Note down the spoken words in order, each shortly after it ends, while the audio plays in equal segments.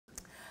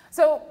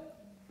So,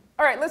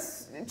 all right,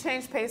 let's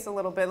change pace a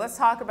little bit. Let's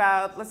talk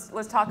about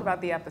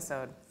the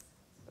episode.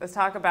 Let's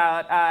talk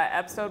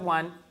about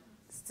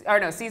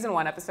season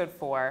 1, episode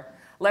 4.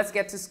 Let's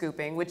Get to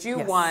Scooping, which you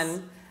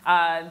won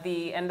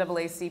the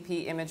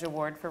NAACP Image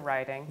Award for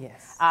writing.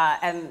 Yes.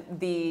 And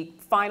the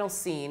final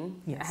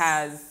scene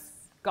has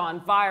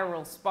gone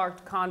viral,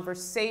 sparked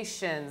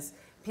conversations.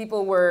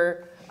 People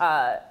were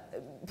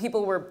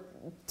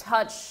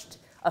touched,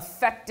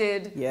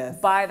 affected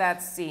by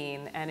that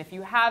scene. And if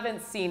you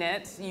haven't seen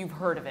it, you've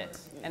heard of it.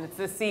 And it's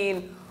the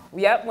scene,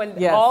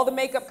 when all the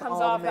makeup comes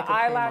off, the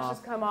eyelashes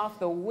come off,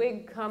 the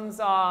wig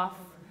comes off,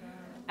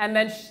 and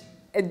then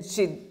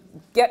she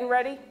getting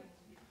ready,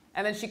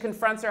 and then she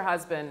confronts her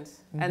husband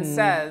and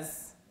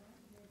says,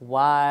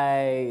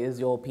 "Why is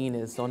your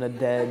penis on a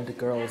dead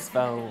girl's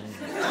phone?"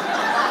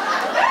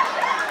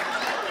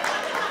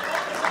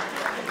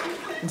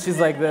 And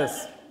she's like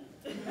this.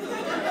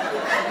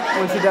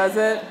 When she does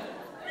it.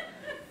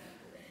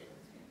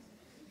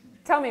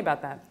 Tell me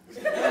about that.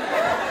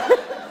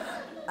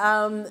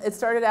 It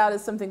started out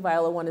as something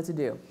Viola wanted to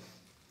do.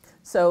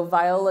 So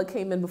Viola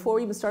came in before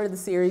we even started the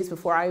series,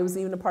 before I was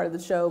even a part of the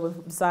show.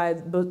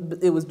 But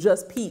it was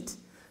just Pete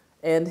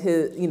and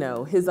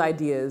his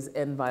ideas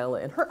and Viola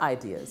and her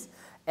ideas.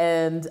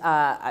 And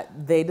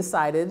they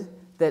decided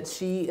that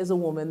she is a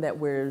woman that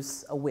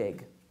wears a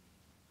wig.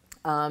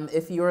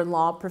 If you're in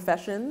law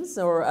professions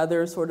or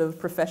other sort of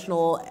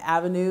professional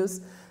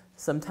avenues,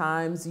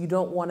 sometimes you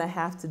don't want to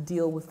have to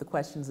deal with the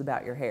questions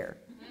about your hair.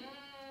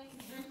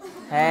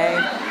 Hey?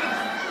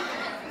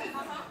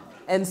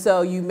 And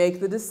so you make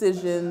the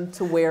decision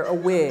to wear a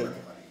wig,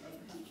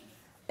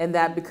 and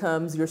that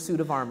becomes your suit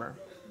of armor.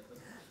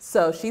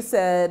 So she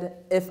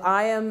said, if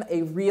I am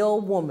a real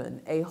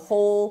woman, a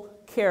whole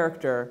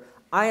character,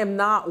 I am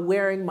not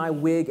wearing my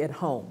wig at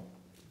home.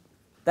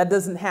 That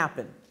doesn't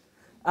happen.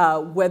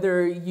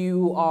 Whether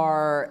you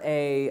are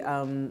a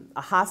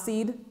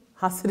Hasidic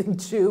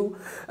Jew,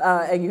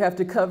 and you have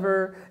to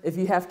cover, if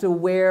you have to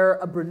wear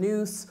a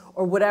burnous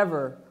or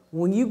whatever,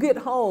 when you get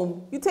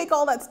home, you take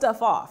all that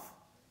stuff off.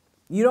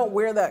 You don't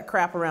wear that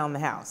crap around the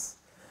house.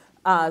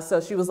 So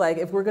she was like,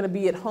 if we're going to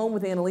be at home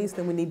with Annalise,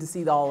 then we need to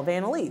see all of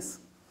Annalise.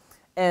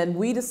 And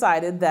we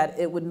decided that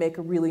it would make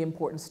a really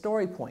important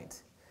story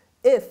point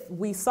if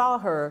we saw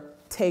her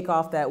take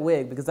off that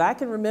wig, because I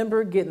can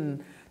remember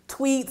getting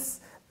tweets,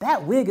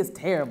 that wig is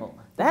terrible.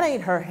 That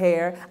ain't her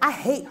hair. I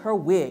hate her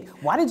wig.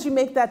 Why did you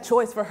make that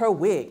choice for her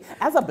wig?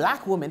 As a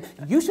black woman,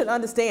 you should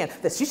understand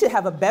that she should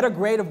have a better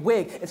grade of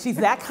wig if she's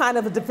that kind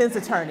of a defense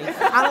attorney.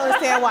 I don't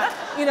understand why.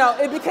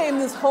 It became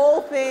this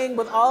whole thing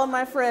with all of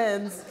my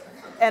friends,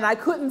 and I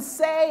couldn't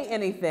say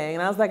anything.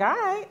 And I was like, all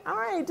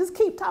right, just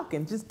keep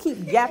talking. Just keep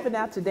yapping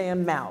out your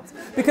damn mouths,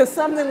 because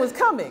something was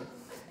coming.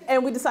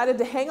 And we decided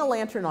to hang a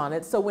lantern on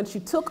it, so when she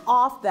took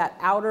off that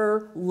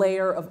outer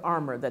layer of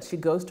armor that she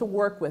goes to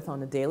work with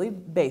on a daily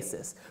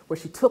basis, where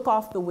she took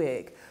off the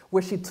wig,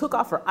 where she took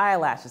off her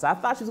eyelashes, I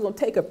thought she was going to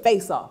take her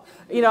face off.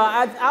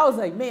 I was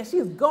like, man, she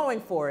is going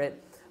for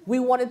it. We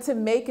wanted to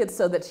make it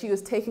so that she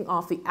was taking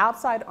off the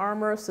outside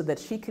armor so that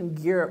she can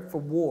gear up for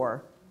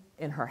war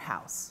in her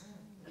house.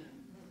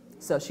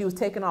 So she was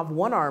taking off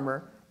one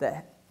armor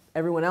that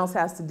everyone else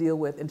has to deal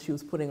with, and she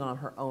was putting on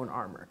her own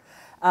armor.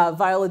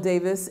 Viola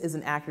Davis is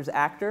an actor's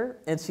actor,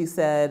 and she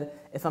said,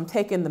 if I'm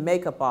taking the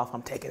makeup off,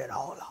 I'm taking it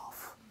all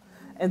off.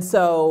 And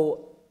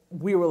so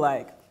we were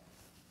like,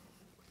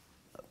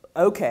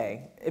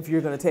 okay, if you're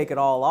going to take it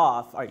all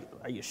off, are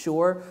you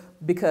sure?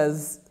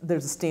 Because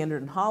there's a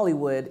standard in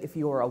Hollywood, if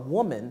you're a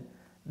woman,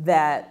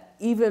 that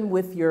even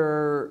with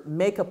your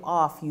makeup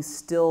off, you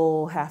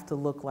still have to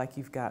look like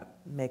you've got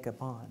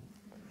makeup on,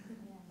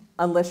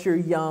 unless you're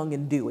young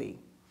and dewy,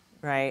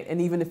 right? And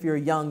even if you're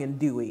young and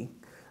dewy,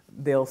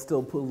 they'll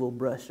still put a little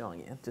brush on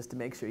you just to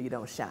make sure you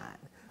don't shine,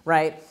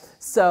 right?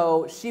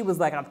 So she was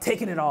like, I'm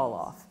taking it all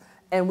off.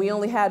 And we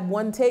only had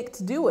one take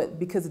to do it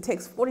because it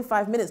takes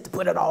 45 minutes to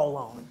put it all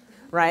on,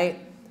 right?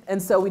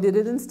 And so we did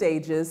it in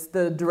stages.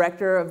 The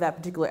director of that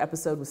particular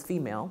episode was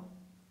female.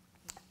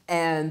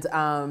 And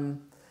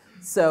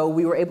so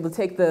we were able to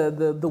take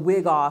the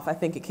wig off. I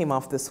think it came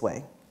off this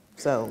way.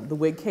 So the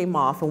wig came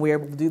off, and we were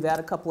able to do that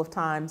a couple of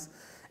times.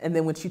 And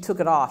then when she took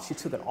it off, she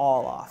took it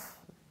all off,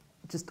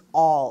 just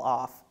all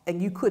off. And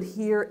you could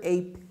hear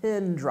a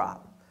pin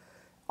drop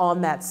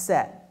on that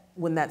set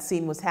when that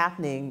scene was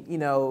happening,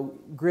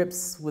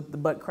 grips with the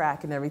butt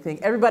crack and everything.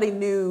 Everybody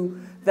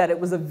knew that it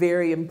was a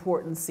very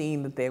important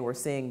scene that they were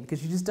seeing,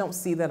 because you just don't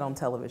see that on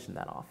television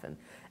that often.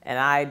 And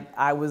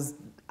I was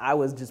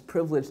just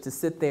privileged to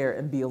sit there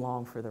and be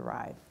along for the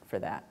ride for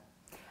that.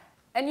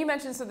 And you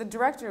mentioned, so the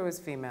director was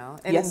female.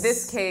 And yes. In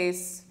this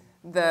case,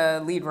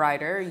 the lead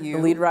writer, the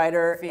lead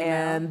writer female,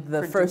 and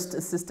the first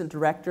assistant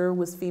director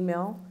was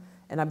female.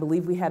 And I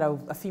believe we had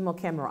a female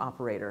camera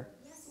operator.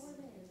 Yes,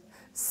 women.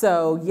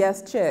 So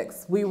yes,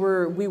 chicks. We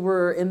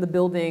were in the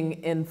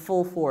building in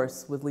full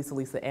force with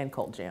Lisa and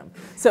Cult Jam.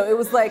 So it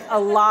was like a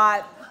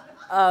lot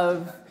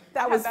of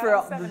That was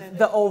for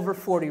the over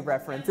 40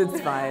 reference. It's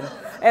fine.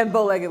 And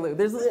bow-legged Lou.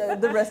 There's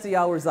the rest of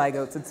y'all were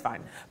zygotes. It's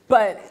fine.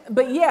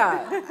 But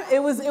yeah,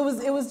 it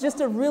was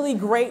just a really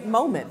great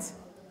moment.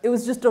 It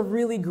was just a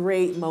really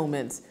great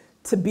moment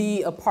to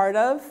be a part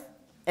of,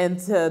 and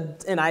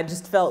I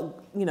just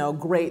felt, you know,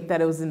 great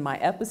that it was in my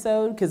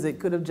episode, because it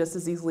could have just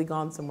as easily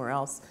gone somewhere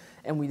else,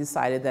 and we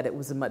decided that it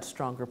was a much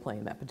stronger play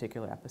in that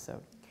particular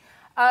episode.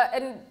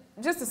 And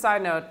just a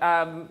side note,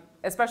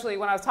 especially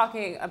when I was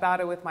talking about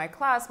it with my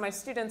class, my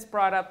students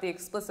brought up the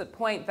explicit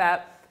point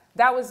that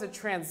that was a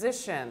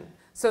transition,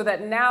 so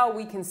that now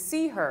we can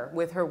see her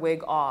with her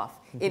wig off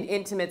in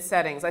intimate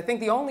settings. I think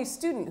the only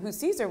student who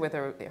sees her with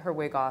her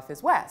wig off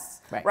is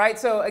Wes, right?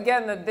 So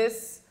again,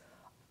 this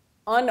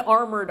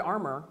unarmored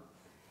armor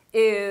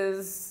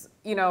is,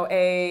 you know,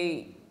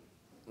 a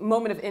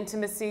moment of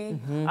intimacy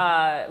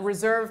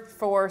reserved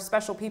for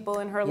special people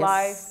in her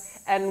life,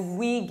 and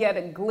we get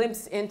a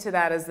glimpse into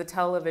that as the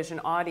television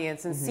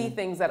audience and see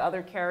things that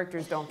other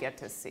characters don't get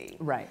to see.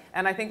 Right.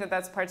 And I think that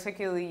that's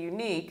particularly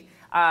unique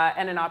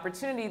and an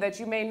opportunity that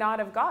you may not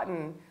have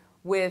gotten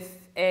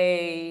with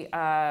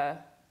a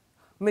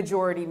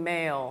majority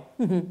male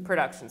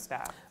production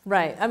staff.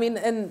 Right. I mean,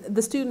 and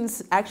the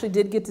students actually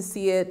did get to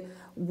see it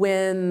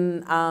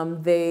when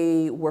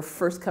they were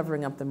first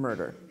covering up the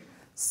murder.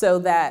 So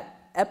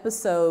that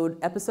episode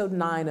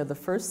 9 of the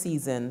first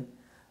season,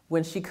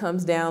 when she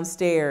comes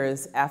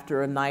downstairs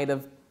after a night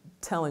of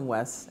telling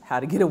Wes how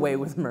to get away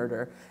with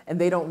murder, and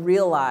they don't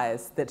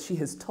realize that she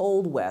has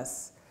told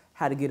Wes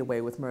how to get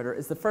away with murder,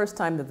 is the first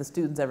time that the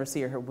students ever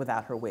see her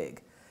without her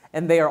wig.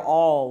 And they are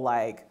all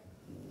like,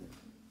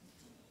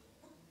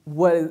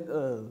 what is,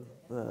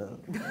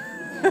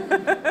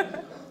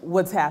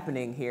 what's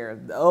happening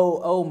here?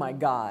 Oh my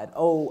God,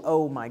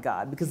 oh my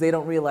God, because they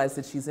don't realize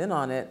that she's in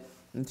on it,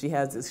 and she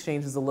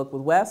exchanges a look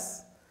with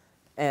Wes,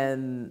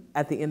 and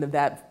at the end of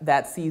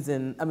that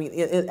season, I mean,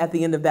 at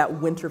the end of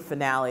that winter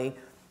finale,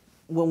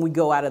 when we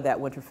go out of that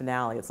winter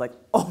finale, it's like,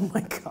 oh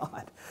my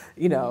God,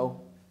 you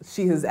know,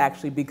 she has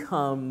actually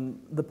become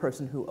the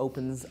person who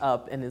opens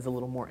up and is a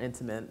little more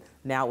intimate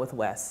now with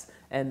Wes,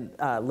 and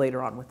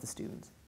later on with the students.